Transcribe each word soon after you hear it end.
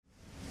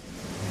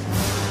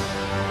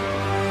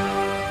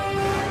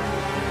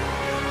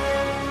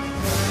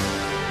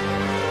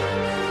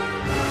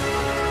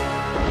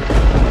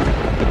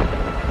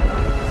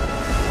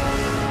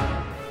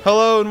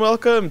Hello and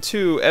welcome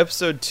to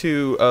episode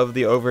 2 of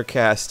the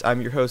Overcast.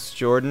 I'm your host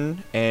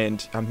Jordan,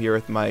 and I'm here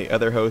with my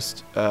other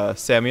host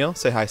Samuel.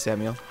 Say hi,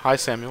 Samuel. Hi,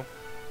 Samuel.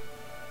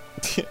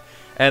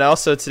 And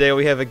also today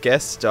we have a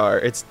guest star.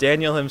 It's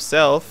Daniel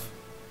himself,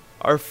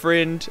 our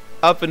friend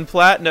up in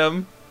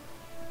Platinum.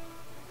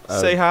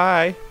 Say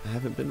hi. I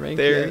haven't been ranked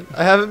There. yet.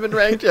 I haven't been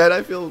ranked yet.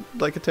 I feel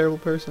like a terrible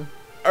person.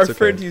 Our It's okay.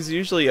 friend who's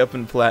usually up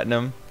in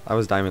Platinum, I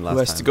was diamond last who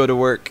has time. to go to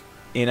work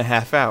in a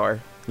half hour.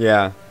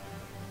 Yeah.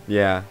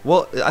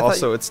 Well,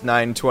 Also, it's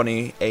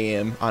 9:20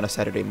 a.m. on a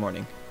Saturday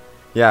morning.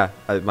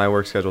 my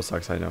work schedule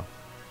sucks. I know.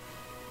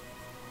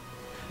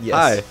 Yes.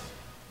 Hi.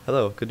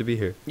 Hello. Good to be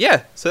here.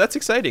 Yeah, so that's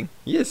exciting.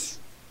 Yes.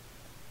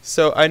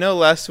 So I know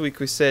last week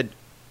we said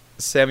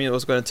Samuel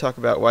was going to talk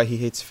about why he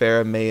hates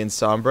Farrah, May, and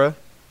Sombra,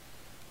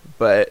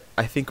 but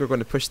I think we're going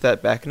to push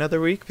that back another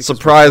week. because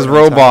Surprise we're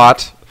running out of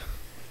robot.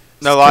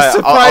 No lie, I'll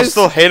Surprise-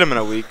 still hate him in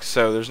a week,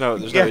 so there's no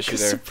time. issue 'Cause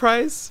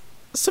there.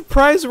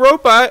 Surprise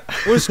robot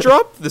was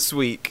dropped this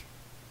week.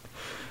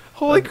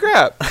 Holy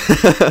crap.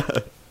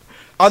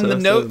 On the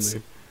notes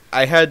Suddenly.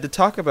 I had to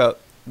talk about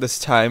this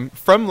time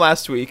from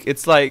last week,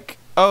 it's like,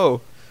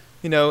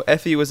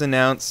 Effie was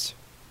announced.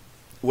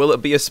 Will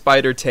it be a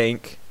spider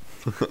tank?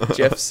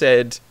 Jeff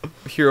said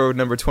hero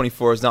number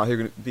 24 is not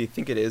who we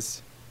think it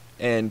is.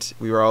 And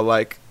we were all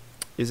like,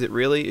 is it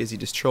really? Is he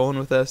just trolling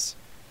with us?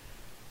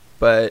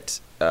 But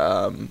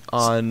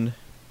on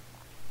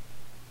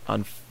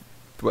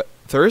what,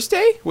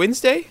 Thursday?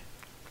 Wednesday?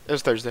 It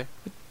was Thursday.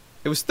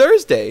 It was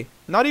Thursday,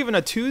 not even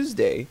a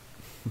Tuesday.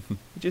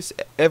 Just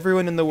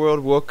everyone in the world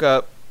woke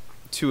up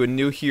to a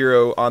new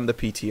hero on the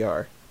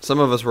PTR. Some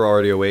of us were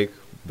already awake,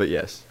 but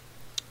yes.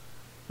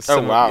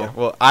 Wow. Yeah,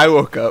 well, I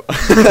woke up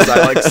because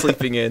I like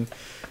sleeping in.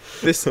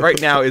 This right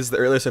now is the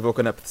earliest I've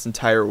woken up this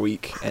entire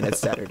week, and it's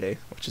Saturday,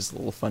 which is a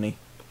little funny.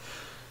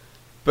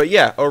 But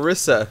yeah,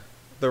 Orissa,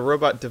 the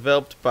robot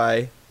developed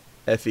by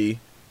Effie,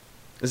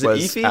 Is it was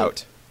Eefy?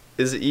 out.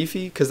 Is it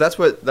Eefy? Because that's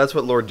what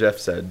Lord Jeff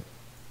said.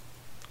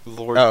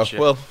 Lord Oh, Jeff.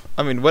 well,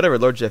 I mean, whatever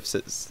Lord Jeff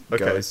says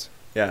Okay. goes.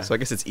 Yeah. So I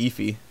guess it's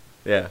Eefy.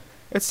 Yeah.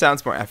 It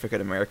sounds more African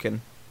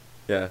American.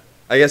 Yeah.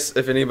 I guess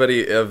if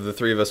anybody of the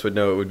three of us would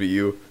know, it would be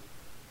you.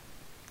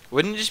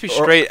 Wouldn't it just be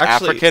Or straight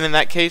actually- African in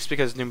that case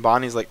because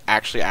Numbani's like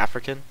actually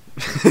African?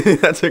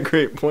 That's a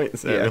great point, Yeah.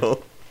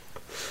 Samuel.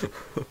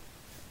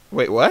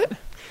 Wait, what?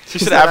 She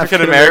She's said not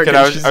African American.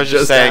 I was she's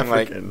just saying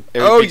African. like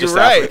it would Oh, be just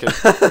you're right.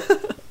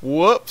 African.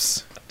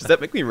 Whoops. Does that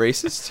make me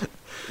racist?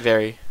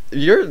 Very.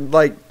 You're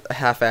like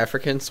half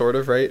African, sort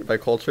of, right? By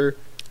culture.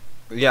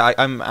 Yeah,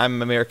 I'm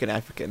American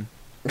African.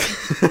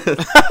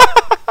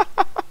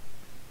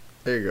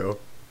 There you go.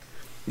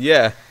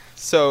 Yeah.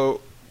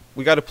 So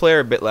we got to play her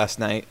a bit last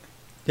night.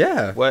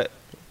 Yeah. What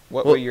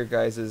Well- were your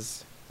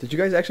guys's? Did you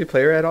guys actually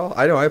play her at all?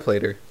 I know I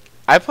played her.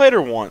 I played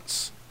her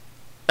once.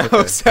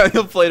 Oh,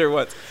 Samuel played her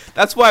once.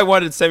 That's why I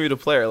wanted Samuel to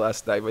play her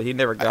last night, but he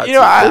never got You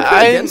know, to. I played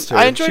I against her.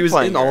 enjoyed She was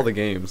playing in her. all the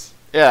games.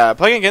 Yeah,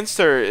 playing against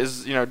her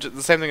is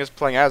the same thing as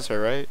playing as her,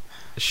 right?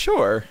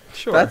 Sure.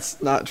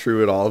 That's not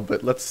true at all,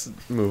 but let's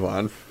move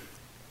on.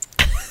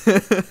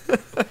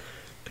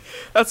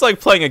 That's like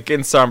playing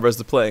against Sombra is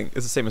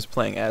the same as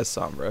playing as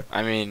Sombra.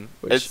 I mean,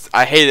 Which-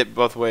 I hate it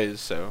both ways.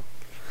 So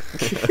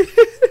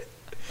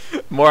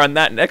More on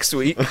that next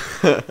week.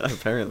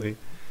 Apparently.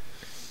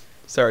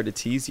 Sorry to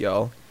tease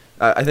y'all.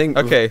 I think.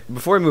 Okay.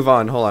 Before we move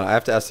on, hold on. I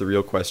have to ask the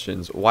real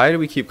questions. Why do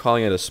we keep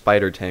calling it a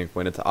spider tank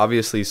when it's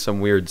obviously some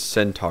weird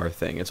centaur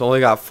thing? It's only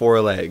got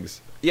 4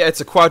 legs. Yeah,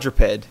 it's a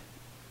quadruped.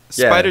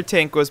 Yeah. Spider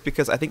tank was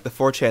because I think the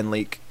 4chan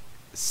leak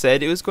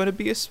said it was going to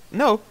be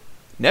no,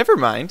 never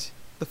mind.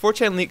 The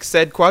 4chan leak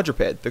said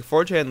quadruped. The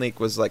 4chan leak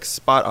was like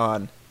spot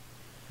on.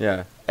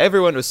 Yeah.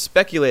 Everyone was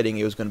speculating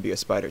it was going to be a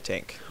spider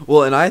tank.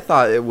 Well, and I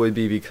thought it would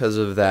be because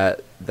of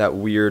that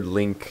weird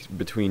link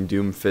between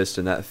Doomfist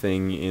and that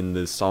thing in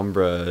the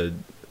Sombra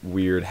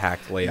weird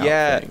hack layout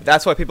Yeah, thing.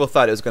 that's why people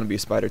thought it was going to be a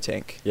spider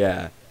tank.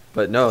 Yeah.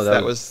 But no, that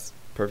that was was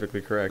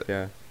perfectly correct,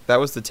 yeah. that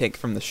was the tank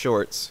from the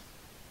shorts.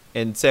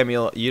 And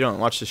Samuel, you don't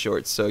watch the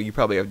shorts, so you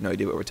probably have no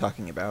idea what we're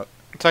talking about.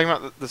 I'm talking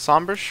about the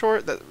Sombra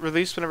short that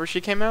released whenever she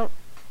came out.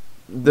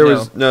 There No,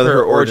 was her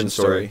her origin origin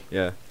story. story.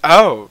 Yeah.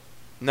 Oh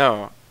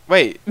no!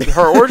 Wait,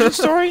 her origin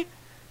story?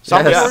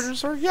 Sombra's Yes. origin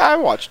story? Yeah, I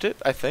watched it.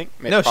 I think.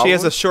 No, she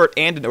has probably. a short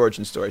and an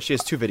origin story. She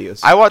has 2 videos.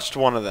 I watched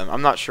one of them.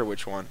 I'm not sure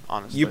which one,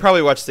 honestly. You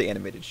probably watched the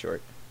animated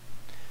short.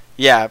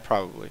 Yeah,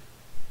 probably.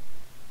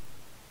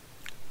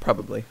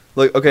 Probably.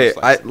 Look, okay, Most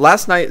likely.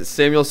 last night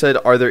Samuel said,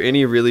 "Are there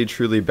any really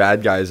truly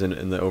bad guys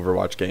in the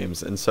Overwatch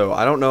games?" And so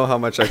I don't know how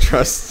much I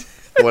trust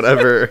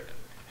whatever.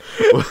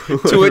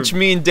 To which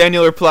me and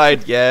Daniel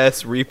replied,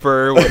 yes,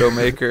 Reaper,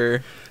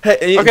 Widowmaker.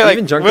 Hey, Okay, like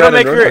even Junkrat and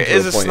Widowmaker Roadhog to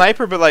is a a point.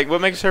 sniper, but like,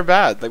 what makes her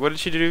bad? Like, what did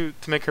she do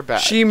to make her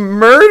bad? She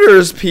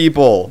murders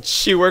people.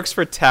 She works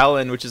for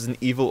Talon, which is an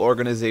evil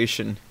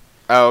organization,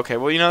 Oh, okay.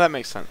 Well, that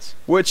makes sense.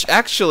 which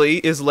actually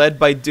is led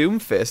by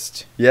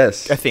Doomfist,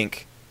 Yes. I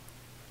think.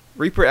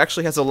 Reaper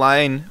actually has a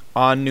line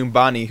on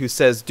Numbani who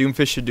says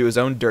Doomfist should do his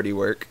own dirty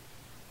work.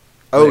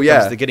 when Oh it yeah.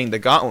 comes to getting the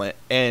gauntlet,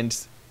 and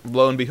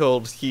lo and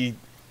behold, he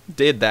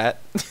did that.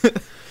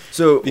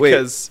 So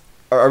because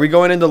wait, are we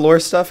going into lore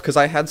stuff? Because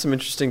I had some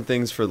interesting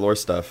things for lore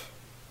stuff.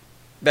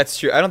 that's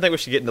true. I don't think we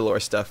should get into lore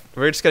stuff.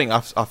 We're just getting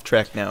off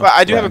track now. Well,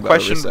 I do have a About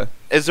question. Orissa.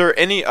 Is there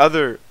any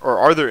other, or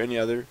are there any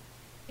other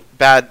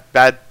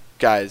bad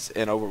guys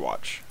in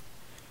Overwatch?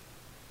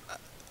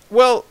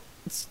 Well,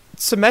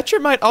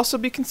 Symmetra might also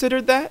be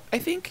considered that, I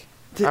think.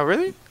 Oh,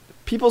 really?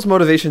 People's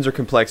motivations are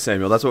complex,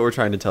 Samuel. That's what we're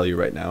trying to tell you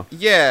right now.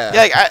 Yeah.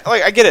 Yeah,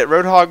 I get it.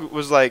 Roadhog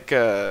was like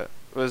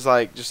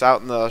just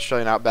out in the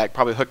Australian outback,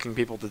 probably hooking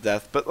people to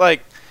death. But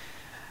like,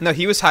 No,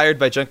 he was hired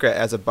by Junkrat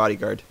as a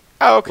bodyguard.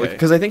 oh, okay.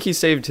 Because I think he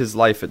saved his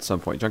life at some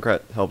point.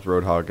 Junkrat helped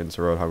Roadhog, and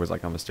so Roadhog was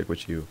like, "I'm gonna stick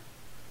with you."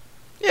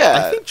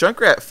 Yeah, I think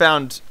Junkrat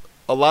found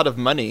a lot of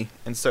money,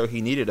 and so he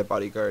needed a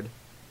bodyguard.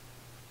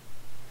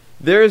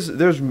 There's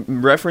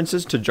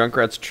references to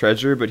Junkrat's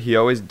treasure, but he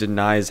always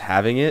denies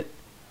having it.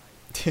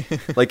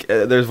 Like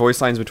there's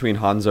voice lines between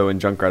Hanzo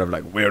and Junkrat of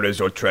like, "Where is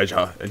your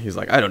treasure?" And he's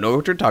like, "I don't know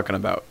what you're talking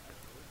about."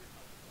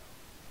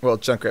 Well,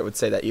 Junkrat would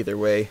say that either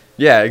way.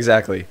 Yeah,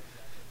 exactly.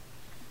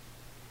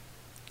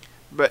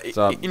 but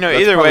So, you know,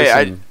 that's either probably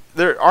way, some-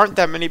 there aren't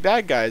that many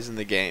bad guys in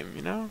the game.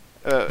 You know,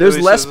 at There's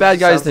least less it bad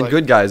guys sounds than like.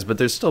 good guys, but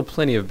there's still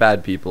plenty of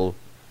bad people.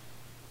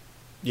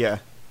 Yeah.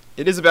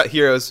 It is about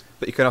heroes,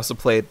 but you can also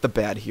play the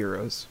bad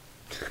heroes.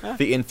 Huh.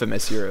 The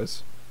infamous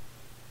heroes.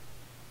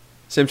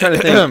 So I'm trying to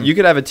think. You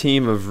could have a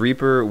team of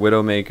Reaper,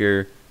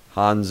 Widowmaker,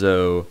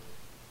 Hanzo,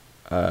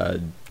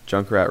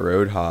 Junkrat,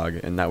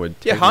 Roadhog, and that would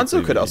Yeah, Hanzo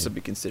technically could also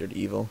be considered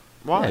evil.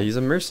 Why? Yeah, he's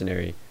a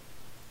mercenary.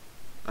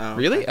 Oh,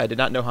 Really? okay. I did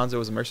not know Hanzo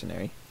was a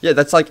mercenary. Yeah,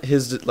 that's like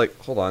his like.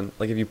 Hold on,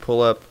 like if you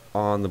pull up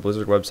on the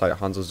Blizzard website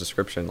Hanzo's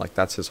description, like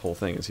that's his whole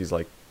thing. Is he's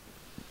like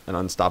an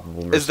unstoppable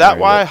mercenary. Is that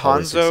why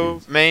always Hanzo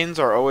succeeds. mains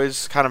are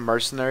always kind of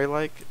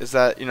mercenary-like? Is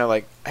that, you know,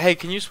 like, hey,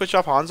 can you switch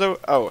off Hanzo?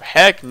 Oh,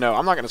 heck no,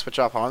 I'm not going to switch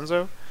off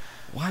Hanzo.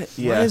 Why?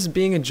 Yeah. Why is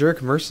being a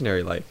jerk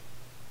mercenary like?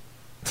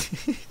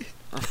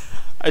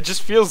 It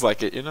just feels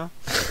like it, you know?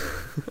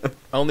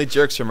 Only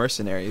jerks are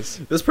mercenaries.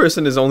 This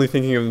person is only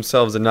thinking of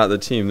themselves and not the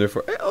team.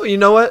 Therefore, oh, you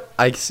know what?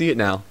 I see it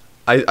now.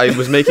 I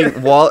was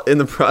making while in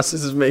the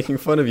process of making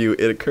fun of you,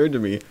 it occurred to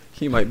me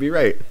he might be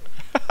right.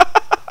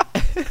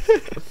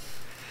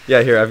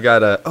 Yeah, here I've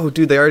got a. Oh,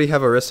 dude, they already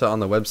have Orissa on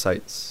the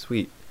website.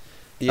 Sweet.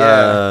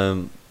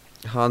 Hanzo.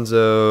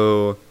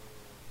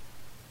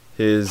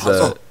 His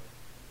Hanzo.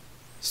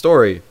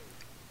 story.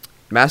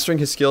 Mastering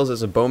his skills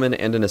as a bowman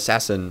and an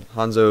assassin,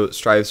 Hanzo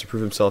strives to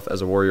prove himself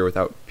as a warrior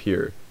without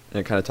peer. And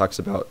it kind of talks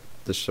about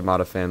the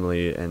Shimada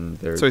family and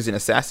their. So he's an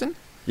assassin?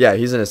 Yeah,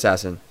 he's an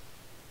assassin.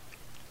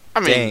 I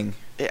mean, Dang.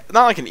 yeah,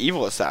 not like an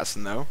evil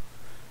assassin, though.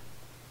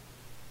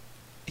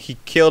 He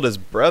killed his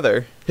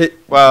brother.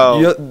 Well,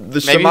 the Maybe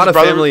Shimada his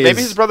brother, family maybe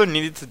is. his brother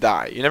needed to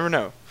die. You never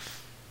know.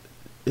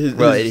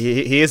 Well,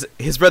 he is.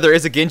 His brother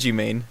is a Genji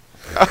main.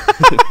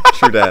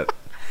 True that.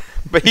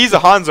 But he's a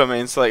Hanzo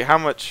main, so like, how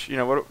much, you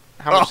know,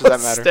 how much does that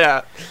matter?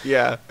 Stat.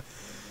 Yeah.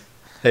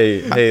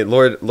 Hey,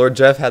 Lord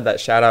Jeff had that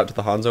shout out to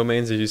the Hanzo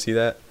mains. Did you see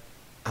that?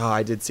 Oh,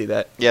 I did see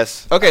that.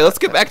 Yes. Okay, let's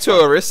get back to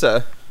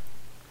Orissa.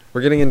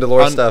 We're getting into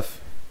lore On- stuff.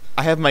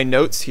 I have my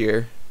notes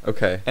here,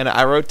 Okay. and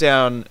I wrote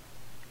down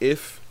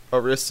if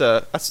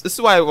Orissa. This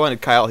is why I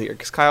wanted Kyle here,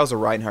 because Kyle's a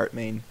Reinhardt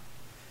main,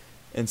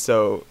 and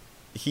so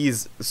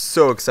he's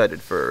so excited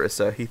for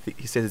Orissa. He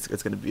says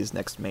it's going to be his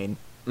next main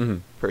Mm-hmm.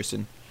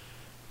 person.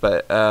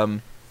 But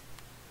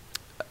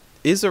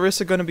is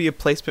Orissa going to be a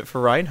placement for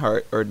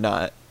Reinhardt or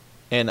not?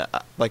 And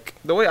like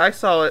the way I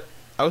saw it,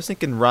 I was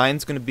thinking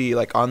Rein's going to be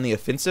like on the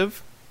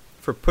offensive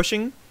for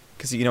pushing,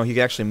 because you know he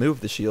can actually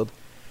move the shield,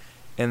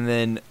 and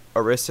then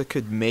Orissa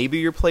could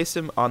maybe replace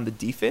him on the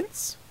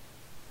defense.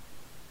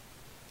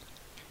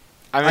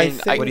 I mean,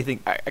 think- what do you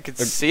think? I could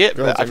see it,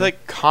 go but ahead, I feel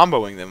like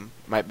comboing them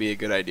might be a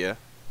good idea.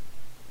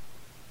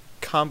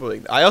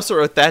 Comboing. I also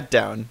wrote that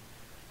down.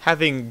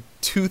 Having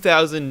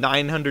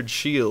 2,900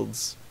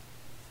 shields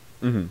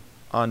Mm-hmm.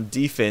 on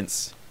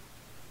defense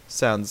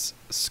sounds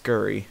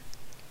scurry.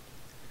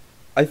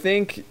 I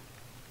think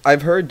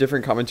I've heard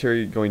different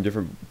commentary going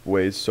different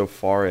ways so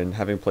far, and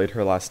having played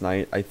her last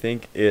night, I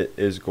think it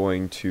is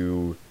going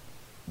to,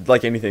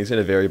 like anything, it's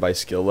going to vary by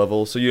skill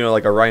level. So, you know,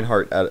 like a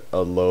Reinhardt at a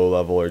low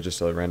level or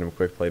just a random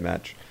quick play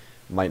match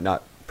might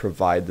not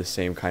provide the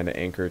same kind of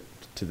anchor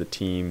to the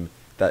team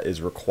that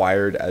is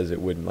required as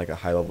it would in like a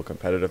high level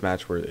competitive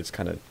match where it's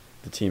kind of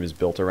the team is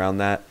built around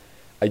that.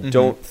 I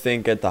don't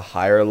think at the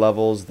higher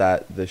levels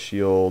that the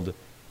shield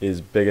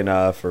is big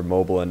enough or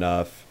mobile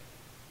enough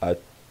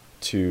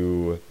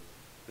to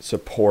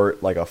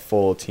support like a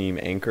full team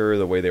anchor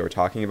the way they were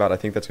talking about. I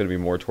think that's going to be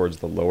more towards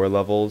the lower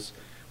levels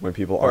when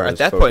people Or aren't at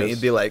that as point, focused.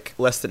 it'd be like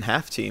less than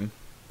half team,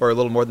 or a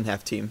little more than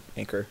half team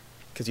anchor,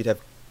 because you'd have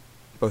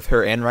both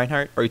her and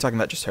Reinhardt. Or are you talking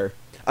about just her?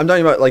 I'm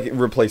talking about like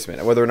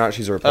replacement, whether or not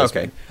she's a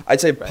replacement. Okay.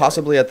 I'd say Right,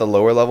 possibly at the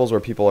lower levels where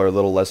people are a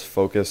little less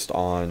focused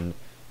on,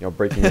 you know,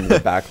 breaking into the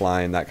back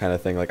line, that kind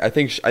of thing. Like I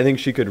think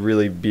she could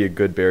really be a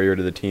good barrier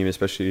to the team,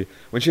 especially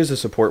when she has a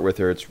support with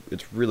her. It's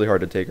really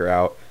hard to take her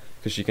out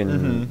because she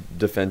can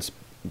defense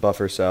buff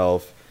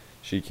herself.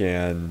 She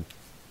can,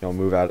 you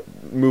know,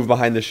 move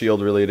behind the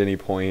shield really at any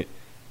point,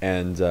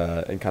 and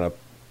kind of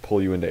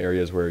pull you into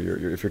areas where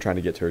if you're trying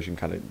to get to her, she can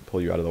kind of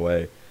pull you out of the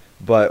way.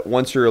 But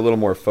once you're a little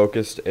more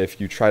focused,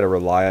 if you try to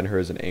rely on her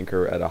as an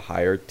anchor at a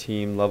higher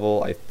team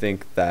level, I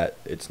think that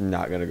it's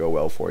not going to go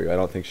well for you. I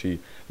don't think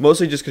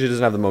mostly just because she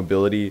doesn't have the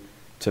mobility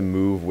to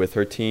move with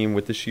her team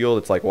with the shield.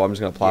 It's like, well, I'm just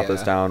going to plop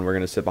this down, we're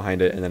going to sit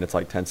behind it, and then it's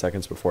like 10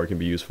 seconds before it can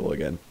be useful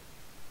again.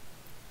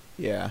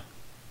 Yeah.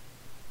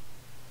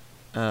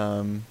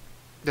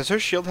 Does her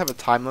shield have a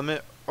time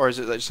limit, or is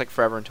it just like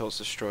forever until it's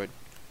destroyed?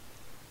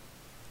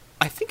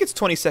 I think it's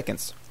 20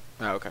 seconds.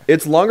 Oh, okay.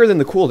 It's longer than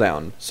the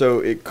cooldown, so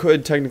it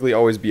could technically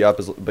always be up,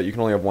 but you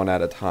can only have one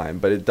at a time.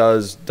 But it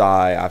does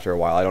die after a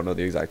while. I don't know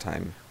the exact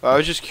time. Well, I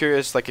was just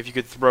curious, like, if you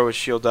could throw a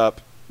shield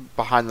up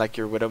behind, like,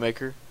 your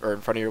Widowmaker, or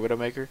in front of your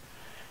Widowmaker,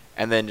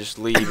 and then just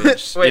leave, and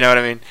just, you know what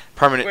I mean?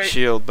 Permanent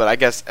shield, but I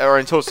guess, or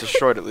until it's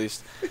destroyed at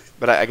least.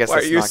 But I guess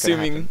that's not going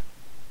to happen.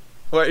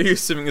 Why are you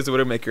assuming there's a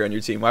Widowmaker on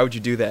your team? Why would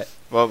you do that?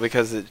 Well,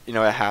 because it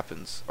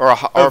happens, or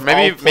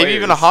maybe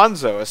even a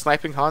Hanzo, a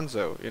sniping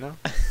Hanzo, you know,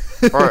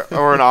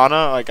 or an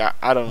Ana. Like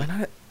I don't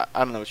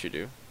know what you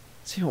do.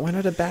 See, why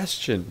not a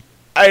Bastion?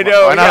 I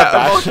know. Why not a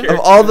Bastion? Of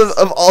all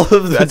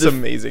of the That's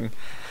amazing.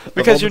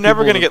 Because you're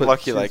never gonna get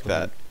lucky like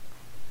that.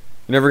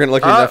 You're never gonna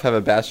lucky enough to have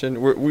a Bastion.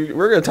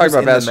 We're gonna talk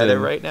about Bastion the meta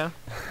right now.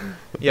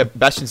 Yeah,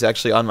 Bastion's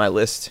actually on my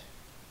list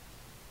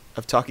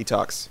of talkie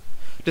talks.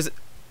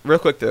 Real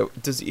quick though,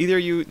 does either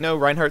of you know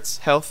Reinhardt's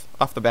health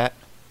off the bat?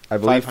 I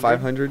believe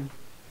 500.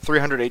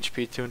 300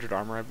 HP, 200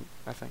 armor,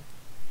 I think.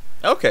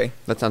 Okay,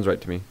 that sounds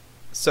right to me.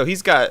 So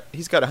he's got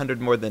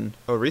 100 more than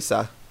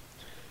Orissa.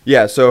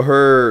 Yeah, so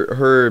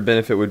her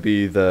benefit would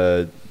be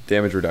the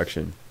damage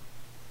reduction,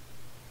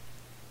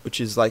 which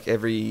is like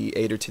every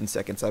 8 or 10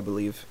 seconds, I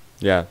believe.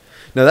 Yeah.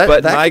 No,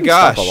 that my can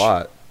gosh, stop a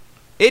lot.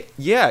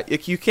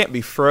 You can't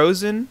be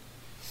frozen,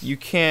 you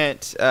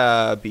can't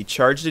be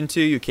charged into,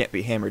 you can't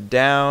be hammered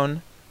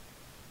down.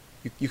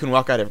 You can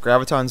walk out of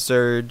Graviton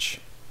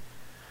Surge.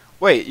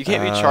 Wait, you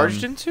can't be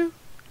charged into?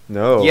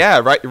 No.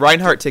 Yeah,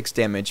 Reinhardt takes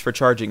damage for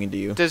charging into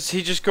you. Does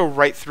he just go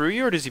right through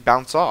you, or does he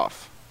bounce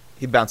off?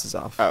 He bounces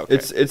off. Oh, okay.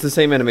 It's the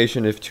same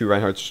animation if two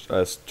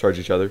Reinhardts charge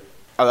each other.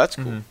 Oh, that's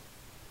cool. Mm-hmm.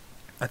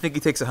 I think he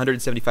takes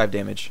 175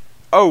 damage.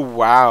 Oh,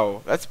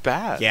 wow. That's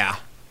bad. Yeah.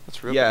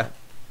 That's real bad.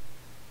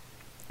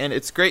 And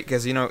it's great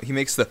because, he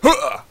makes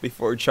the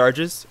before he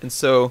charges. And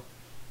so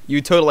you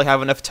totally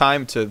have enough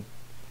time to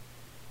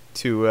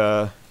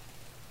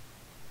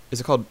is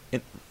it called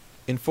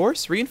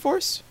enforce?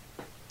 Reinforce?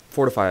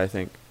 Fortify, I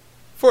think.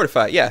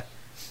 Fortify, yeah.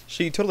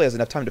 She totally has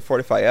enough time to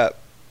fortify up.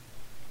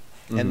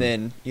 Mm-hmm. And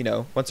then,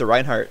 once a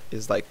Reinhardt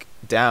is, like,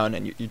 down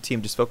and your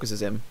team just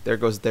focuses him, there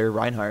goes their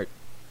Reinhardt.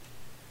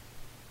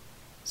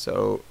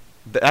 So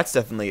that's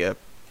definitely a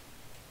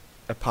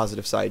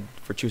positive side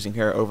for choosing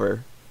her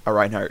over a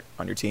Reinhardt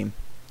on your team.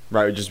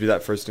 Right, it would just be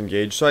that first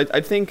engage. So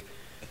I think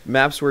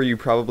maps where you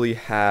probably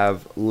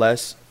have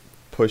less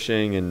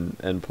pushing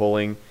and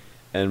pulling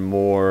and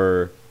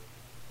more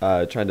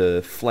trying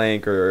to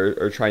flank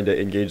or trying to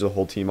engage the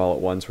whole team all at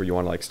once, where you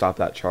want to like stop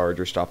that charge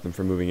or stop them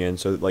from moving in.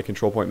 So like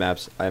control point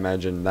maps, I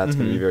imagine that's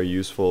going to be very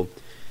useful.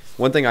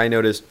 One thing I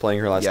noticed playing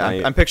her last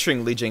night. I'm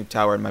picturing Lijiang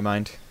Tower in my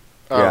mind.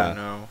 Oh, yeah.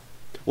 No.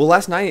 Well,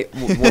 last night,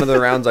 one of the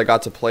rounds I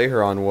got to play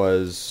her on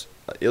was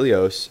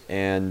Ilios,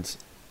 and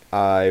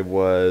I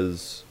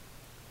was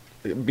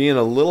being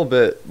a little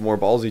bit more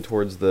ballsy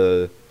towards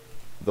the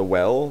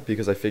well,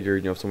 because I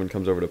figured, if someone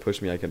comes over to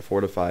push me, I can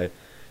fortify.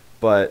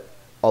 But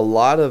a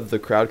lot of the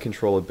crowd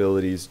control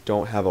abilities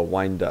don't have a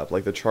wind up.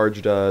 Like the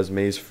charge does,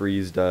 Maze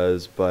Freeze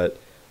does, but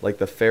like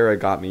the Pharah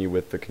got me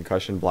with the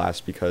concussion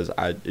blast because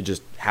it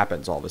just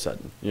happens all of a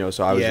sudden.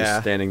 So I was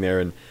just standing there,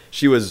 and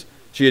she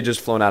had just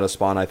flown out of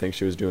spawn. I think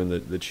she was doing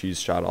the cheese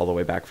shot all the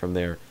way back from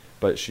there,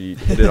 but she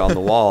hit it on the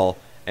wall,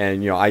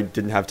 and I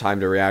didn't have time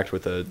to react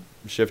with a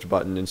shift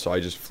button, and so I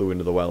just flew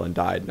into the well and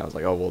died. And I was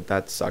like, oh well,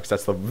 that sucks.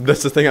 That's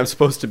the thing I'm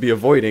supposed to be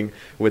avoiding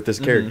with this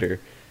character.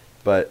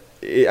 But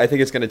I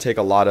think it's going to take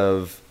a lot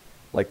of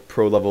like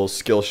pro level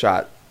skill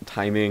shot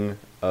timing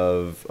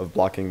of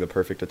blocking the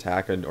perfect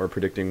attack or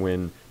predicting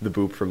when the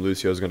boop from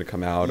Lucio is going to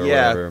come out or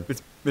whatever.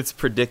 It's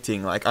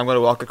predicting, like, I'm going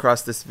to walk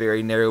across this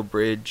very narrow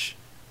bridge,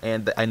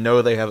 and I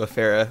know they have a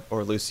Pharah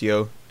or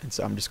Lucio, and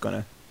so I'm just going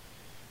to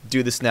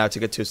do this now to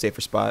get to a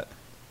safer spot.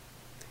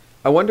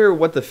 I wonder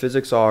what the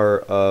physics are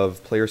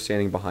of players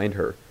standing behind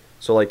her.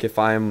 So like if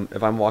I'm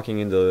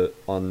walking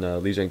on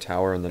Lijiang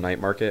Tower in the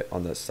night market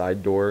on the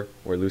side door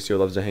where Lucio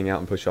loves to hang out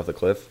and push you off the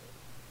cliff,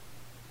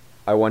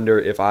 I wonder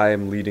if I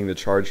am leading the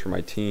charge for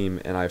my team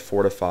and I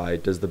fortify,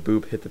 does the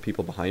boop hit the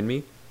people behind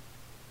me?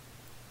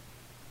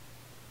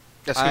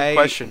 That's a good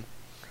question.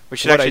 We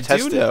should actually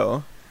test it.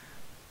 Know,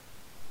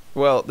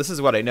 well, this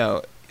is what I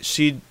know.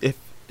 If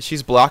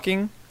she's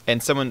blocking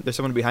and there's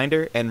someone behind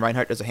her and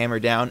Reinhardt does a hammer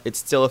down, it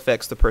still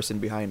affects the person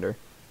behind her.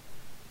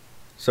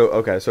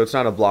 So it's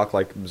not a block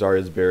like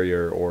Zarya's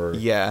barrier or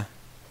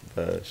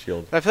the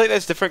shield. I feel like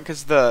that's different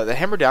because the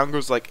hammer down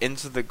goes like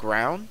into the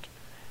ground,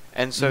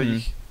 and so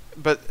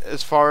but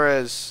as far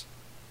as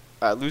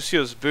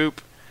Lucio's boop,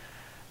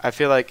 I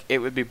feel like it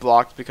would be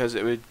blocked because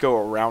it would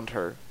go around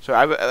her. So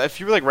if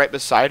you were like right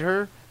beside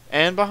her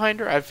and behind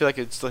her, I feel like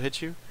it'd still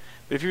hit you.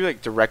 But if you were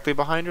like directly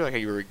behind her, like how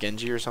you were a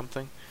Genji or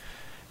something,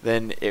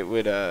 then it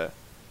would. I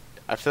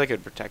feel like it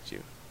would protect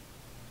you.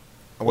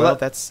 Well,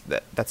 that's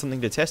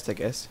something to test, I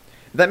guess.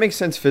 That makes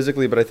sense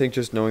physically, but I think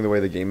just knowing the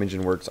way the game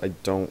engine works, I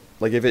don't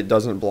like if it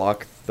doesn't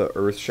block the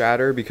Earth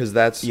Shatter, because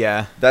that's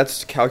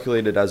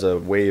calculated as a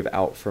wave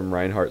out from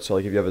Reinhardt. So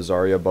like if you have a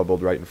Zarya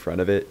bubbled right in front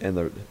of it and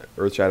the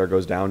Earth Shatter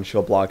goes down,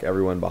 she'll block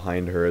everyone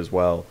behind her as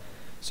well.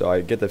 So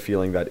I get the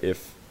feeling that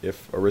if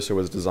Orissa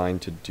was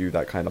designed to do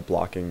that kind of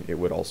blocking, it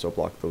would also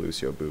block the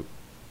Lucio boot.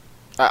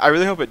 I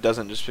really hope it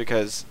doesn't, just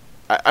because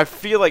I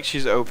feel like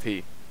she's OP,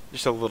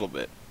 just a little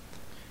bit.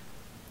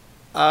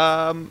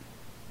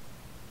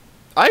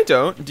 I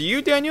don't. Do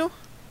you, Daniel?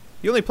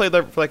 You only played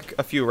there for like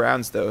a few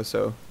rounds though,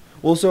 so.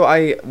 Well, so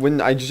when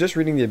I was just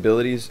reading the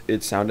abilities,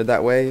 it sounded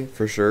that way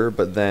for sure.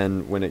 But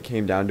then when it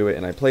came down to it,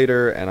 and I played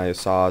her, and I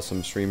saw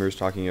some streamers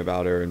talking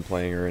about her and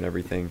playing her and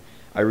everything,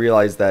 I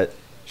realized that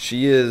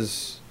she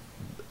is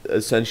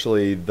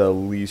essentially the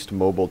least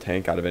mobile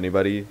tank out of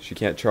anybody. She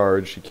can't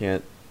charge. She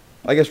can't.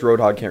 I guess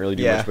Roadhog can't really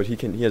do much, but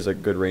he has a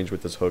good range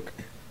with his hook.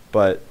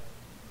 But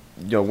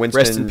Winston.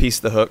 Rest in peace,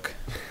 the hook.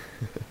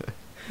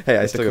 Hey,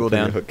 I still got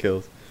plenty of hook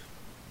kills.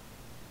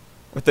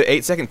 With the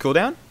 8-second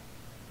cooldown?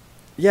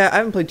 Yeah, I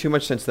haven't played too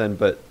much since then,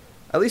 but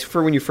at least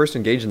for when you first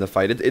engage in the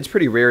fight, it's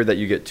pretty rare that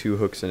you get 2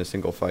 hooks in a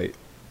single fight.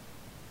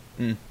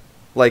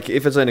 Like,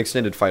 if it's an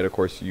extended fight, of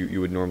course, you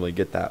would normally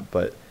get that,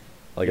 but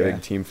like a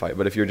big team fight.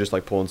 But if you're just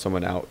like pulling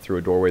someone out through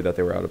a doorway that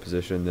they were out of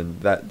position, then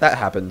that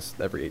happens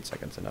every 8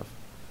 seconds enough.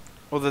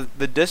 Well,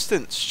 the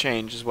distance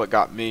change is what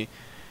got me.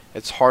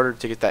 It's harder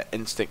to get that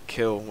instant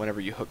kill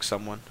whenever you hook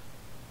someone.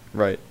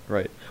 Right.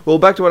 Well,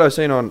 back to what I was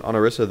saying on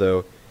Orissa,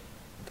 though.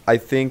 I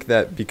think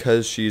that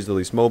because she's the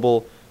least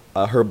mobile,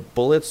 her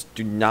bullets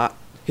do not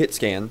hit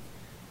scan,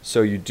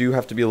 so you do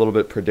have to be a little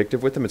bit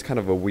predictive with them. It's kind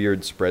of a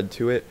weird spread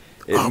to it.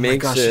 My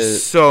gosh,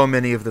 there's so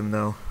many of them,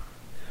 though.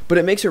 But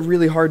it makes it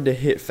really hard to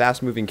hit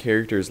fast-moving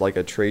characters like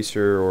a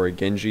Tracer or a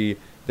Genji.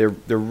 They're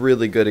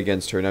really good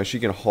against her. Now, she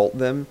can halt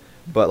them,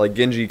 but like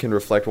Genji can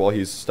reflect while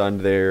he's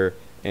stunned there,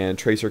 and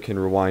Tracer can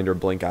rewind or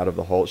blink out of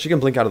the halt. She can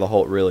blink out of the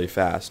halt really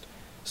fast.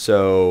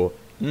 So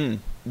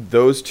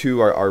those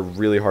two are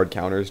really hard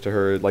counters to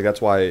her. Like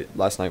that's why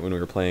last night when we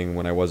were playing,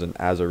 when I wasn't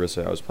as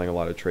Orissa, I was playing a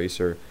lot of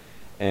Tracer,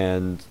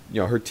 and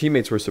her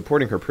teammates were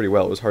supporting her pretty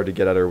well. It was hard to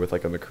get at her with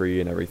like a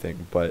McCree and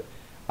everything, but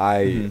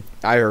I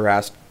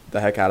harassed the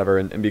heck out of her,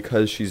 and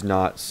because she's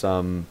not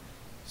some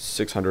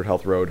 600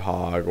 health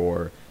Roadhog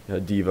or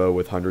a diva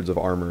with hundreds of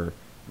armor,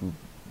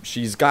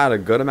 she's got a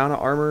good amount of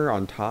armor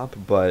on top,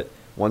 but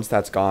once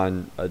that's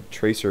gone, a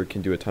Tracer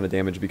can do a ton of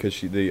damage because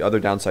the other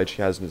downside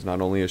she has is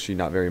not only is she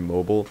not very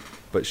mobile,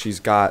 but she's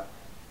got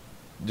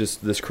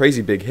just this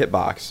crazy big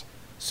hitbox.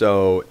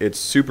 So it's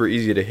super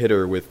easy to hit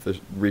her with the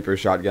Reaper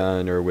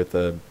shotgun or with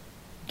the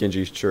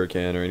Genji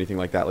shuriken or anything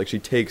like that. Like she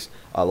takes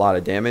a lot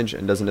of damage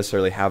and doesn't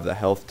necessarily have the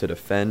health to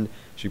defend.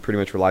 She pretty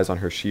much relies on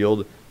her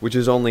shield, which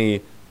is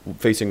only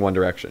facing one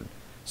direction.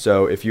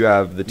 So if you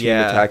have the team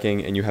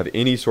attacking and you have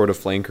any sort of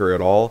flanker at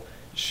all,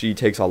 she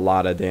takes a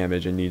lot of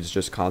damage and needs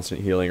just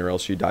constant healing or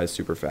else she dies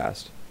super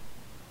fast.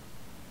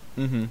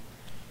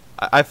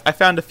 I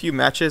found a few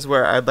matches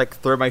where I'd like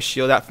throw my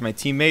shield out for my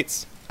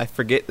teammates. I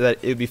forget that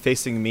it would be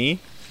facing me,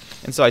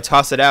 and so I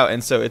toss it out,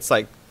 and so it's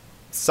like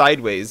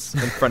sideways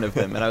in front of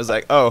them, and I was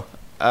like,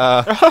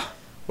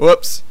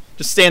 whoops,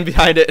 just stand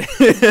behind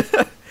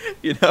it.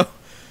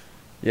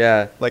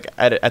 Yeah, like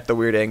at the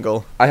weird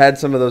angle. I had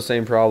some of those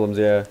same problems.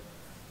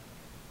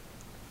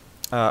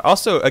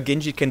 Also, a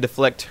Genji can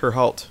deflect her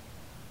halt.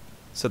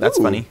 So that's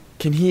funny.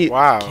 Can he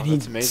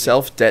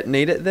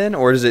self-detonate it then,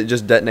 or does it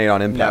just detonate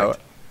on impact?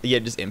 No,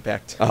 just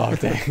impact. Oh,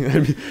 dang.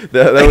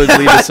 that would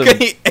lead to some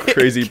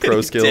crazy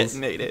pro skills.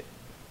 Detonate it.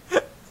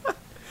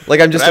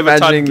 Like I'm just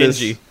imagining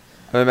this.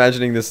 I'm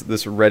imagining this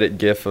Reddit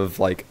GIF of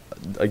like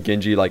a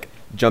Genji like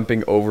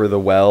jumping over the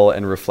well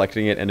and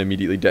reflecting it and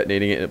immediately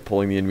detonating it and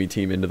pulling the enemy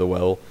team into the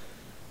well.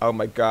 Oh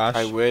my gosh.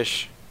 I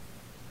wish.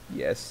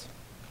 Yes.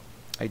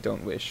 I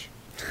don't wish.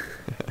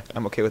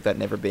 I'm okay with that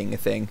never being a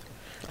thing.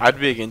 I'd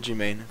be a Genji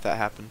main if that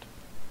happened.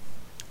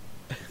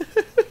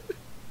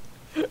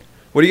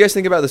 What do you guys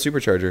think about the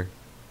supercharger?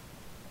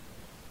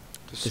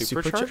 The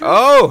supercharger?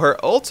 Oh,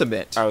 her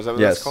ultimate. Oh, is that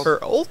what that's called? Her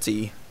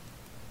ulti.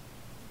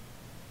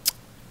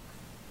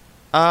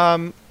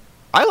 I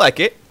like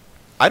it.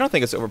 I don't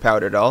think it's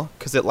overpowered at all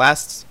because it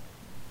lasts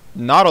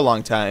not a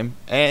long time,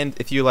 and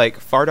if you like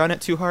fart on it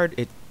too hard,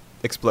 it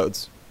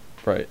explodes.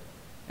 Right.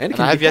 And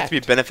I have yet to be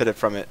benefited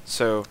from it,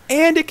 so.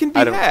 And it can be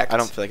hacked. I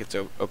don't feel like it's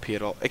OP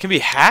at all. It can be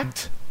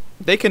hacked?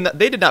 They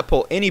did not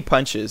pull any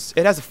punches.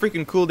 It has a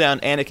freaking cooldown,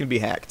 and it can be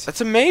hacked.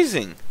 That's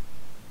amazing.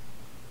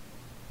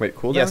 Wait,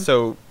 cooldown? Yeah.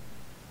 So. What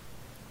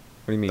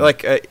do you mean?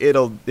 Like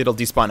it'll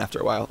despawn after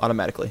a while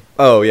automatically.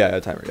 Oh yeah,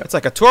 a timer. Yeah. It's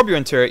like a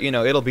Torbjorn turret.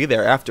 It'll be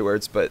there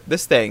afterwards, but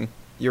this thing,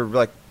 you're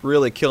like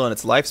really killing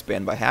its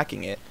lifespan by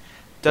hacking it.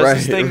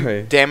 Does this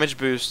thing damage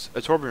boost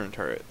a Torbjorn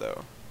turret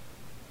though?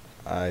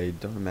 I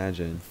don't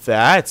imagine.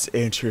 That's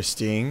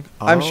interesting.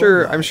 I'm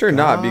sure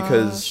not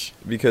because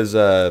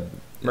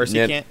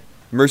Mercy can't.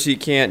 Mercy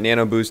can't.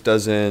 Nano Boost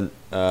doesn't.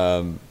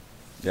 Yeah,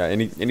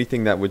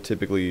 anything that would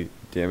typically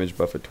damage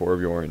buff a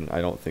Torbjorn,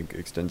 I don't think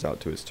extends out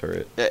to his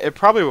turret. It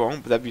probably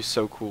won't, but that'd be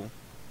so cool.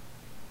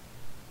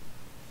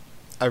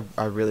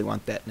 I really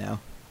want that now.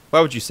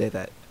 Why would you say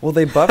that? Well,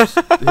 they buffed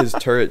his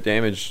turret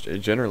damage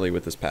generally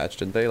with this patch,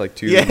 didn't they? Like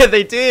 2. Yeah,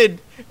 they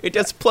did. It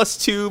does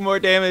 +2 more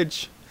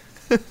damage.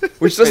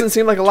 Which doesn't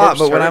seem like a lot,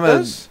 Torb's but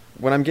turret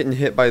when I'm getting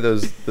hit by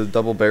the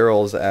double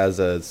barrels as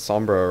a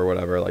Sombra or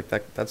whatever, like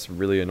that's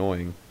really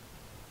annoying.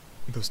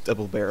 Those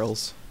double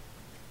barrels.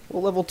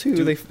 Well, level 2,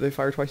 Do they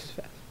fire twice as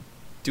fast.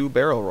 Do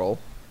barrel roll.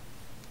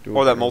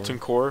 Oh, that molten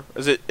core.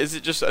 Is it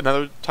just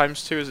another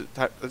 ×2? Is it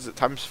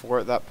 ×4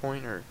 at that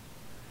point, or?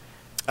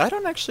 I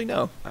don't actually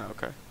know. Oh,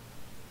 okay.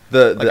 I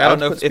I don't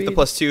know if the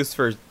 +2 is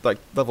for like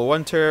level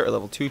 1 turret or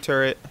level 2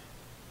 turret.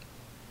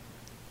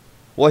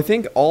 Well, I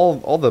think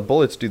all the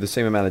bullets do the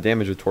same amount of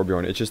damage with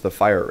Torbjorn. It's just the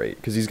fire rate,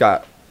 because you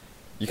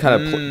kind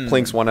of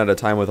plinks one at a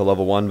time with a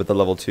level 1, but the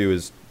level 2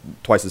 is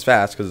twice as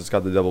fast because it's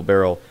got the double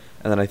barrel.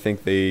 And then I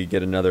think they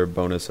get another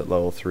bonus at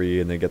level 3,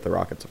 and they get the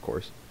rockets, of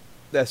course.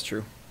 That's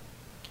true.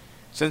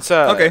 Since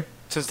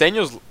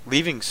Daniel's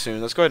leaving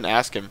soon, let's go ahead and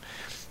ask him.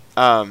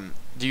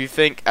 Do you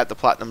think at the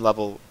platinum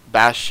level,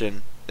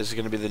 Bastion is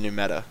going to be the new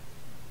meta?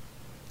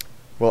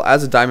 Well,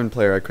 as a diamond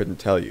player, I couldn't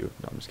tell you.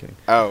 No, I'm just kidding.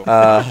 Oh.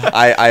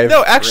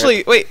 No,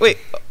 actually, wait.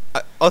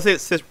 I'll say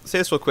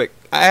this real quick.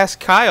 I asked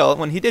Kyle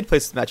when he did play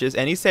some matches,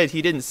 and he said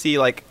he didn't see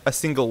like a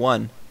single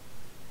one.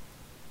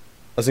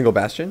 A single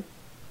Bastion?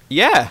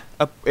 Yeah,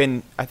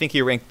 and I think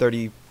he ranked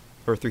 30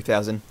 or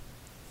 3,000,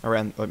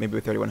 around maybe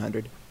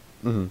 3,100.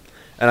 Mm-hmm.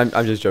 And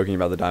I'm just joking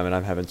about the diamond.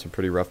 I'm having some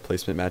pretty rough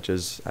placement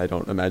matches. I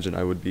don't imagine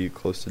I would be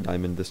close to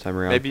diamond this time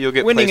around. Maybe you'll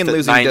get winning placed and at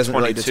losing doesn't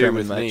really 922 determine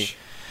with much. me.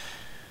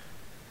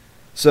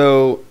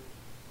 So,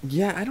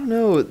 yeah, I don't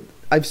know.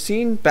 I've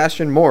seen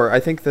Bastion more. I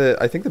think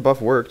the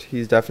buff worked.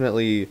 He's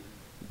definitely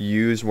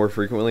used more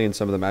frequently in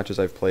some of the matches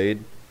I've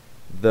played,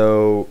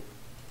 though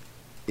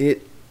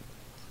it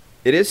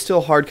is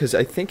still hard because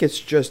I think it's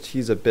just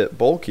he's a bit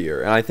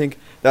bulkier, and I think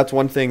that's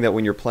one thing that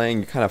when you're playing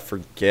you kind of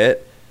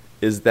forget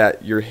is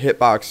that your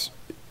hitbox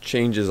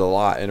changes a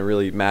lot and it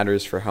really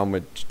matters for how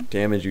much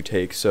damage you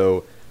take.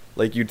 So,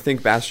 like, you'd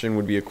think Bastion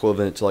would be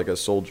equivalent to like a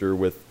soldier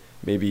with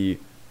maybe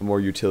more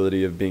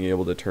utility of being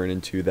able to turn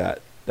into that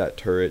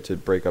turret to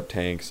break up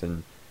tanks,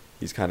 and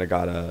he's kind of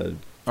got a...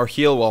 Or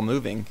heal while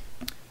moving.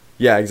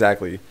 Yeah,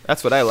 exactly.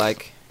 That's what I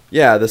like.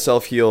 Yeah, the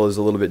self-heal is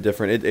a little bit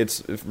different. It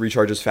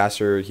recharges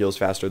faster, heals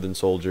faster than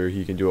Soldier.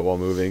 He can do it while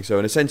moving. So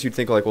in a sense, you'd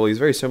think, like, well, he's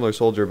very similar to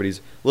Soldier, but he's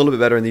a little bit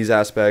better in these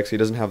aspects. He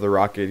doesn't have the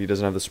rocket. He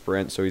doesn't have the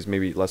sprint, so he's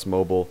maybe less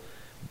mobile.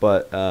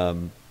 But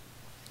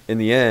in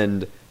the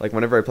end, like,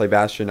 whenever I play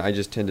Bastion, I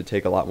just tend to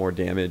take a lot more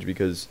damage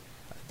because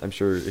I'm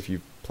sure if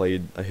you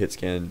played a hit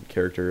scan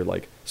character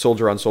like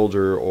Soldier on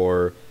Soldier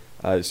or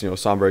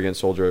Sombra against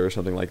Soldier or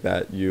something like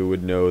that, you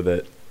would know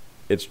that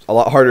it's a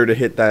lot harder to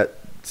hit that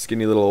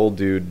skinny little old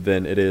dude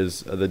than it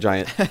is the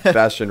giant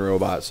Bastion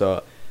robot.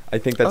 So I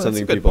think that's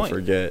something people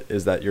forget,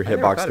 is that your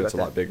hitbox gets a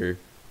lot bigger.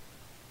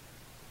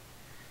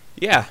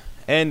 Yeah,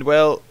 and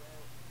well,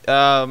 did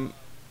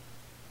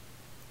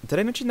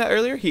I mention that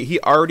earlier? He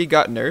already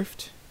got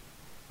nerfed.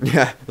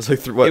 Yeah, it was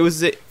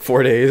like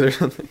 4 days or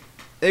something.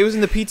 It was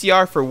in the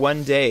PTR for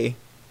 1 day,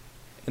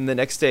 and the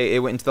next day it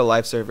went into the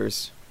live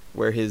servers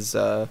where his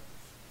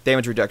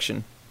damage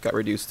reduction got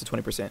reduced to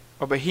 20%.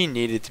 Oh, but he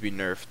needed to be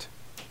nerfed.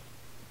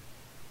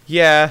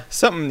 Yeah,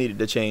 something needed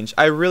to change.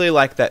 I really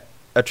like that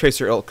a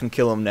Tracer ult can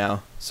kill him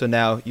now. So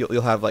now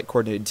you'll have like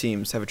coordinated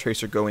teams have a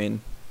Tracer go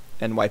in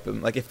and wipe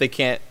him. Like if they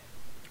can't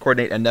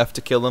coordinate enough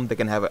to kill him, they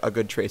can have a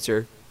good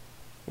Tracer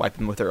wipe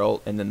him with their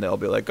ult, and then they'll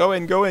be like, go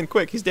in,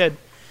 quick, he's dead.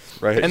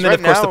 Right. And then,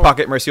 of course, the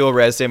Pocket Mercy will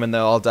res him, and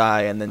they'll all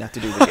die, and then have to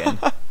do it again.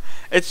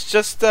 It's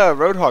just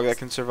Roadhog that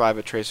can survive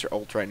a Tracer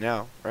ult right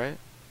now, right?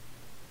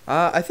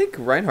 I think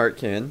Reinhardt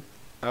can.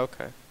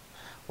 Okay.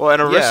 Well,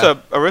 and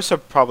Orissa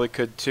probably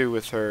could too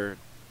with her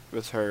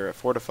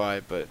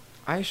Fortify, but...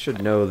 I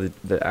should know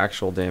the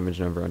actual damage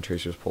number on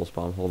Tracer's Pulse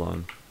Bomb. Hold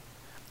on.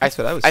 That's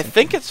what I was I thinking.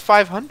 think it's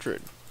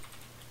 500.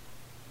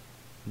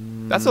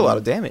 That's a lot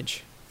of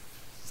damage.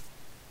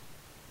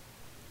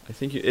 I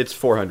think it's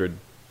 400.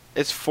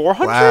 It's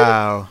 400?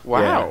 Wow.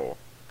 Yeah.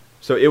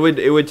 So it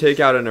would take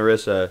out an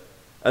Orissa,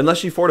 unless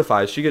she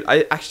fortifies. She could.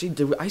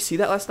 Did I see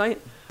that last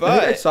night?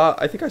 But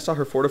I think I saw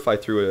her fortify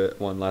through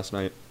one last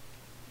night.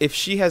 If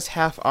she has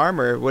half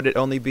armor, would it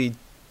only be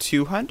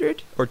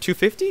 200 or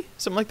 250,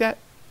 something like that,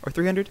 or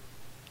 300?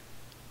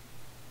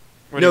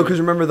 No, because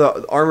remember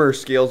the armor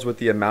scales with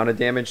the amount of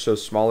damage, so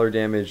smaller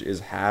damage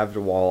is halved,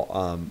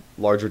 while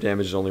larger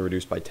damage is only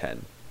reduced by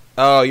 10.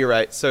 Oh, you're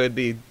right. So it'd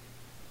be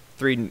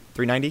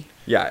 390.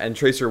 Yeah, and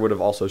Tracer would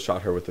have also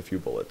shot her with a few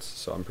bullets,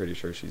 so I'm pretty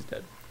sure she's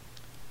dead.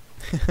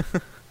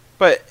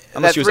 But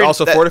unless she was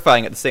also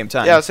fortifying at the same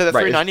time. Yeah, I'd say that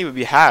 390 would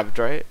be halved,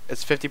 right?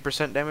 It's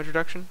 50% damage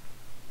reduction.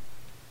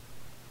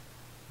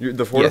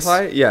 The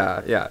fortify?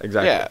 Yes. Yeah,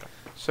 exactly. Yeah,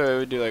 so it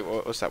would do like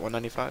what's that,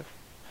 195?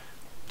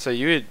 So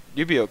you'd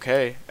be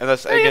okay. And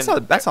that's again,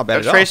 that's not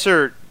bad at all.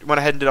 Tracer went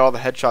ahead and did all the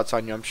headshots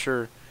on you. I'm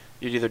sure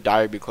You'd either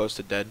die or be close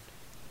to dead.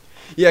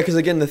 Yeah, because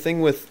again, the thing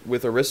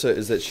with Orissa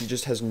is that she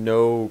just has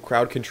no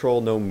crowd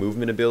control, no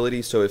movement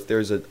ability. So if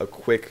there's a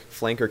quick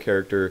flanker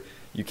character,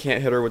 you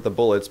can't hit her with the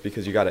bullets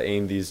because you got to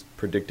aim these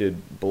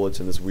predicted bullets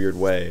in this weird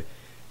way.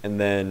 And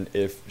then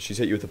if she's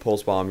hit you with a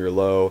pulse bomb, you're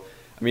low.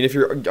 I mean, if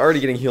you're already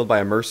getting healed by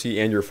a Mercy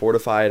and you're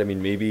fortified, I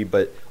mean, maybe,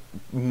 but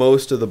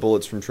most of the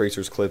bullets from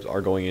Tracer's clips are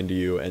going into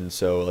you. And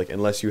so, like,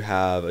 unless you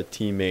have a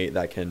teammate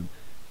that can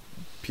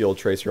peel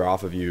Tracer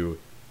off of you,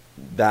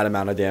 that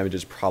amount of damage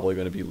is probably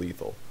going to be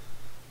lethal.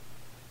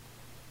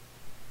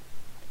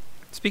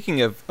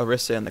 Speaking of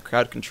Orissa and the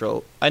crowd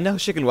control, I know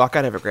she can walk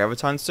out of a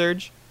Graviton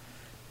Surge,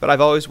 but I've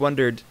always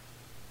wondered,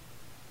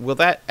 will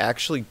that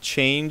actually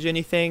change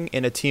anything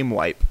in a team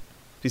wipe,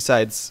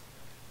 besides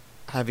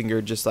having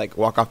her just like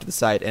walk off to the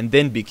side and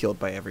then be killed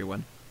by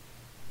everyone?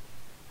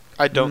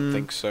 I don't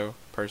think so,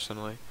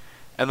 personally.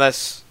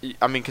 Unless,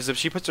 I mean, because if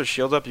she puts her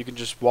shield up, you can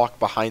just walk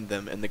behind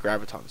them in the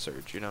Graviton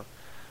Surge, you know?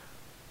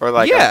 Or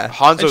like, yeah,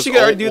 Hanzo's and she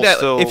could already do that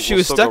still, if she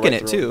was stuck in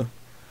it too.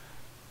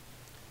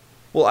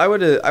 Well, I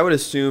would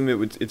assume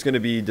it's going to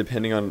be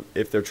depending on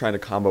if they're trying to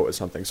combo it with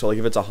something. So like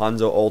if it's a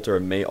Hanzo ult or a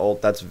Mei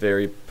ult, that's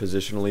very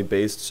positionally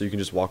based, so you can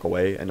just walk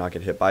away and not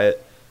get hit by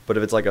it. But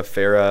if it's like a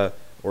Pharah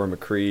or a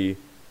McCree,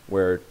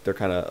 where they're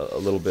kind of a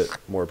little bit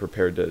more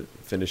prepared to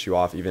finish you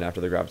off even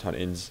after the Graviton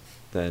ends,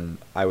 then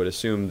I would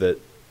assume that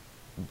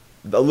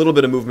a little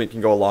bit of movement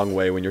can go a long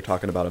way when you're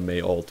talking about a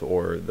Mei ult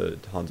or the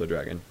Hanzo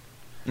Dragon.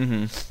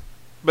 Mm-hmm.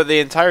 But the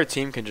entire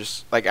team can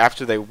just, like,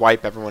 after they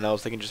wipe everyone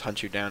else, they can just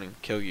hunt you down and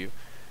kill you.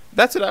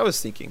 That's what I was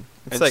thinking.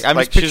 It's And like I'm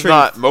just she's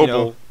not mobile. You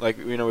know, like,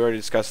 we already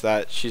discussed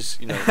that. She's,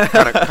 kind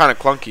of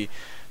clunky.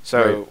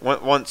 So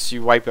once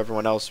you wipe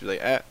everyone else, you're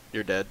like,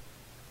 you're dead.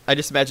 I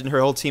just imagine her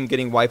whole team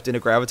getting wiped in a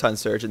Graviton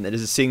Surge and then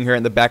just seeing her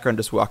in the background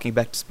just walking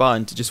back to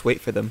spawn to just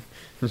wait for them.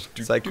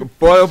 It's like,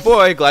 boy, oh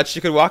boy, glad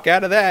she could walk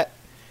out of that.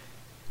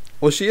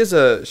 Well, she's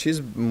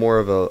more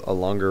of a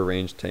longer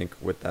range tank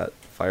with that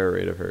fire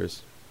rate of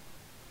hers.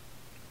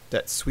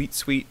 That sweet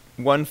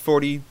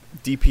 140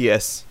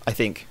 DPS, I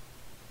think.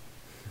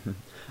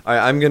 All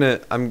right, I'm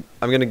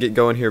gonna get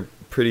going here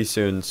pretty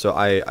soon. So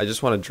I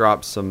just want to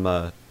drop some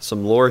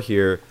lore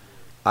here.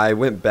 I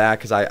went back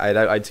because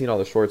I'd seen all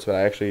the shorts, but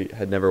I actually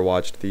had never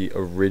watched the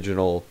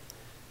original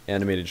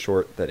animated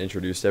short that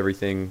introduced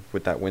everything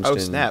with that Winston. Oh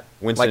snap!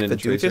 Winston like the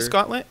and Tracer. Doomfist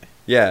Gauntlet.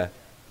 Yeah,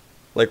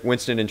 like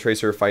Winston and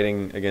Tracer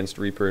fighting against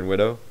Reaper and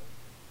Widow.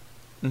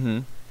 Mm-hmm.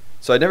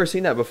 So I'd never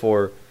seen that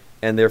before,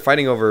 and they're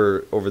fighting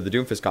over the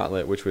Doomfist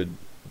Gauntlet, which would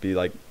be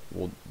like,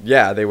 well,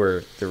 yeah, they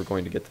were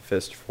going to get the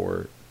fist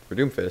for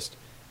Doomfist,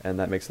 and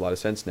that makes a lot of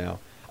sense now.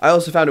 I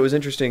also found it was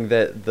interesting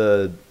that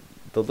the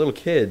little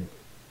kid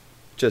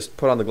just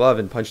put on the glove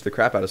and punched the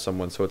crap out of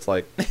someone. So it's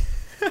like,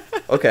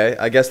 okay,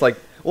 I guess like,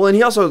 well, and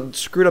he also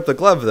screwed up the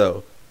glove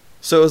though.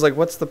 So it was like,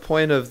 what's the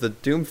point of the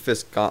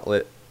Doomfist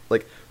Gauntlet?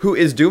 Like, who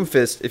is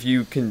Doomfist if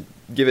you can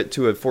give it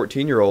to a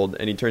 14-year-old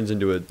and he turns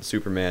into a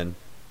Superman?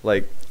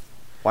 Like,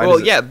 why?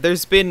 Well, yeah,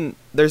 there's been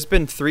 3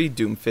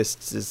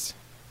 Doomfists.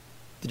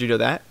 Did you know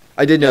that?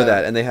 I did know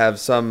that, and they have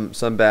some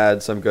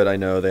bad, some good. I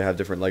know they have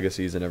different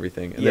legacies and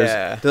everything. And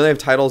yeah. Then they have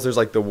titles. There's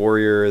like the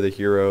Warrior, the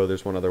Hero.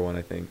 There's one other one,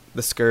 I think.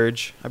 The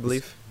Scourge, I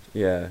believe.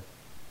 Yeah.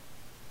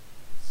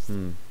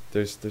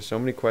 There's so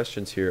many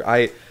questions here.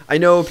 I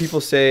know people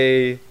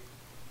say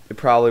it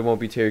probably won't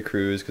be Terry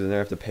Crews because then they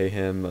have to pay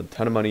him a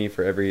ton of money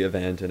for every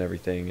event and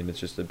everything, and it's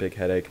just a big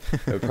headache.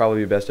 It would probably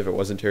be best if it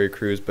wasn't Terry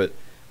Crews, but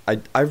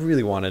I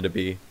really want it to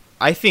be.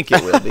 I think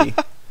it will be.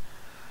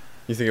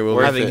 You think it will?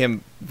 We're having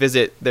him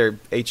visit their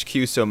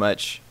HQ so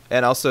much,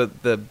 and also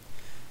the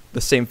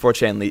same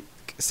 4chan leak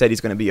said he's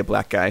going to be a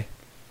black guy.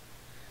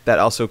 That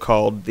also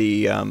called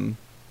the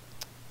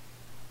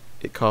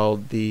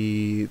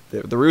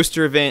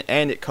Rooster event,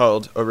 and it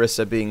called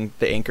Orissa being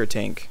the anchor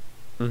tank,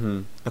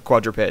 a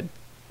quadruped.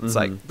 It's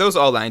like those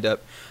all lined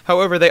up.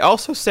 However, they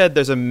also said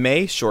there's a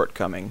Mei short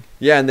coming.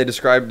 Yeah, and they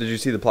described. Did you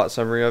see the plot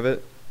summary of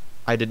it?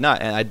 I did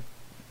not, and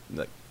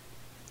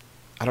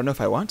I don't know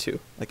if I want to.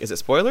 Like, is it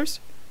spoilers?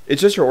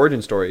 It's just her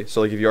origin story.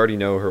 So, like, if you already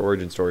know her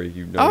origin story,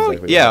 you know exactly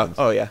what happens.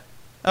 Oh, yeah.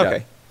 Okay.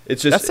 Yeah.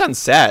 It's just... That sounds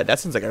sad. That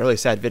sounds like a really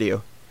sad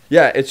video.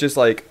 Yeah, it's just,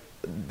 like,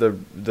 the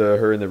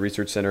her in the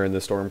research center and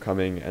the storm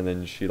coming, and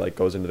then she, like,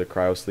 goes into the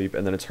cryo sleep,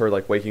 and then it's her,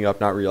 like, waking up,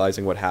 not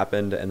realizing what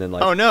happened, and then,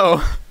 like... Oh,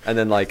 no! And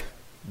then, like,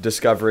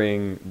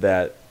 discovering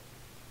that,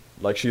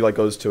 like, she, like,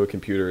 goes to a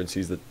computer and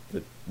sees the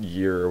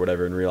year or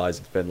whatever and realizes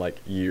it's been, like,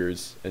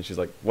 years, and she's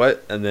like,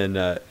 what? And then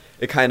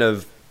it kind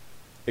of,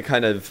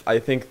 I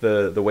think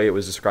the way it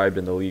was described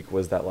in the leak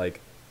was that, like,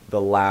 the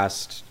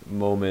last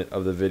moment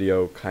of the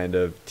video kind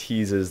of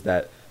teases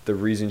that the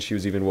reason she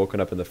was even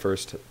woken up in the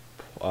first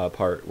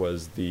part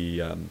was the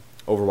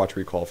Overwatch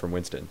recall from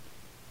Winston.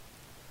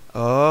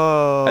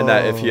 Oh. And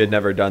that if he had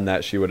never done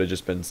that, she would have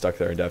just been stuck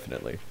there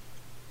indefinitely.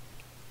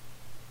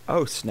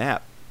 Oh,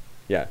 snap.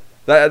 Yeah.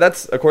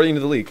 That's according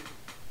to the leak.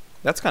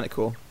 That's kind of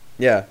cool.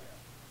 Yeah.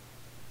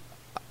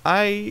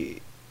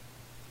 I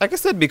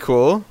guess that'd be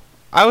cool.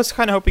 I was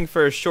kind of hoping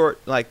for a short,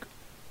 like,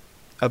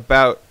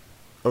 about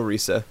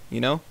Orissa,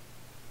 you know?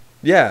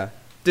 Yeah.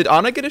 Did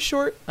Anna get a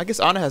short? I guess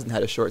Anna hasn't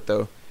had a short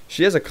though.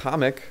 She has a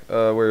comic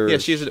where. Yeah,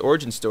 she has an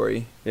origin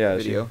story. Yeah,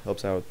 video. She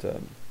helps out.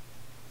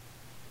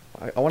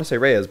 I want to say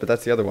Reyes, but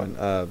that's the other one.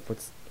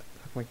 What's?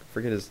 How come I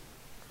forget his?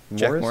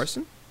 Jack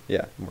Morrison?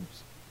 Yeah,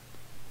 Morris.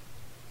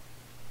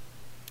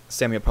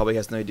 Samuel probably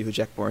has no idea who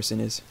Jack Morrison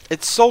is.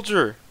 It's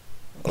Soldier.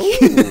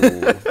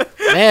 Ooh.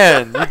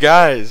 Man, you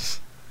guys.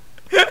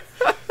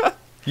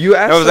 You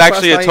asked That was us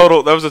actually last a night-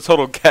 total. That was a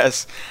total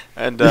guess,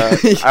 and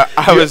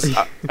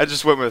I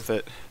just went with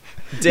it.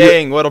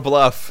 Dang, what a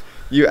bluff.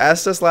 You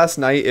asked us last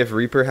night if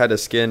Reaper had a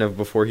skin of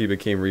before he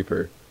became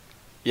Reaper.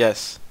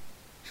 Yes.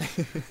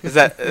 Is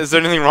there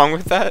anything wrong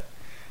with that?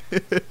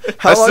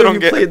 How I long still have you don't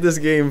get- played this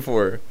game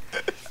for?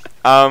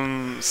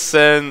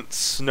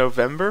 Since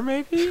November,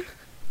 maybe.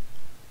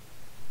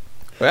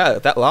 Yeah,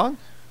 that long?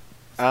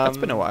 That's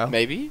been a while.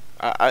 Maybe.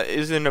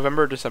 Is it in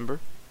November or December?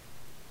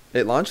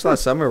 It launched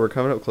last summer. We're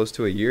coming up close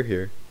to a year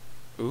here.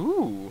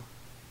 Ooh.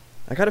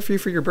 I got it for you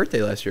for your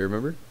birthday last year,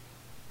 remember?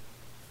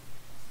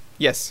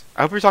 Yes.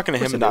 I hope you're talking to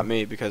Of course him and I not do.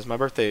 me because my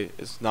birthday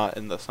is not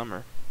in the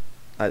summer.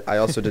 I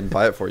also didn't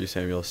buy it for you,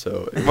 Samuel,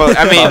 so it Well, would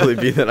I mean, probably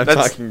be that I'm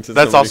talking to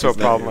that's somebody also a who's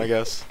not problem, here. I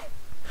guess.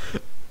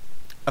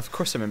 Of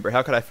course I remember.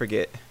 How could I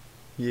forget?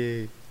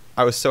 Yay.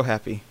 I was so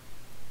happy.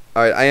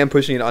 All right, I am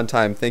pushing it on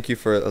time. Thank you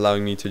for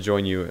allowing me to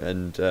join you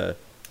and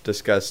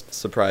discuss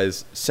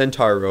surprise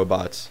centaur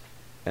robots.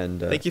 And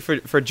Thank you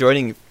for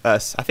joining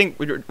us. I think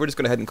we're just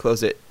going to head and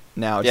close it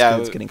now. Just Yeah,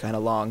 'cause it's getting kind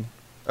of long.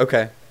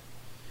 Okay.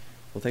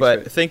 Well,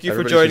 But thank you for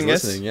everybody who's joining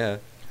us. listening, Yeah.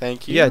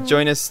 Thank you. Yeah,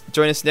 join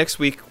us next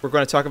week. We're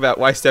going to talk about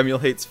why Samuel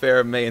hates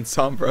Farrah, May, and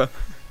Sombra.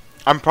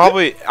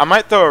 I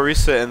might throw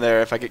Orissa in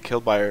there if I get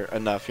killed by her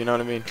enough. You know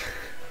what I mean?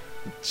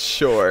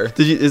 Sure.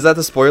 Is that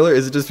the spoiler?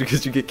 Is it just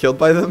because you get killed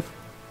by them?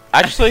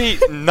 Actually,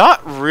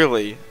 not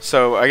really.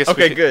 So I guess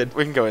Okay, we good.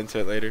 We can go into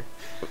it later.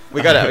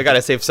 We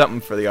gotta save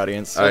something for the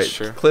audience. All right, That's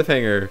true.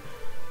 cliffhanger.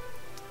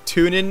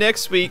 Tune in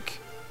next week.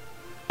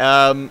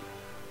 Okay,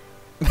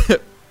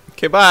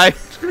 bye.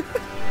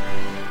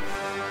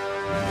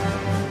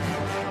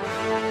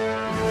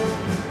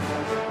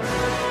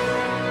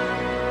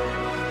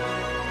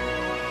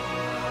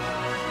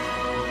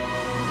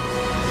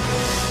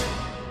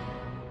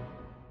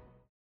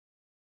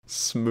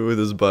 Smooth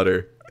as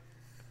butter.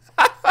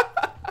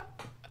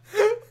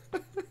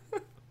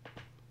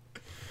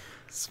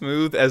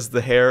 Smooth as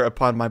the hair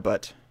upon my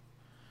butt.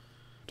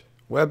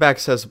 Web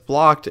access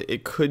blocked.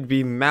 It could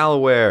be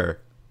malware.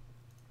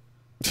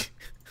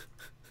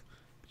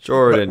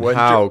 Jordan,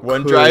 how could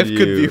OneDrive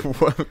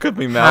you? could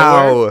be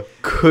malware. How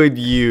could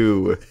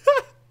you?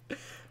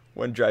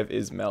 OneDrive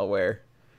is malware.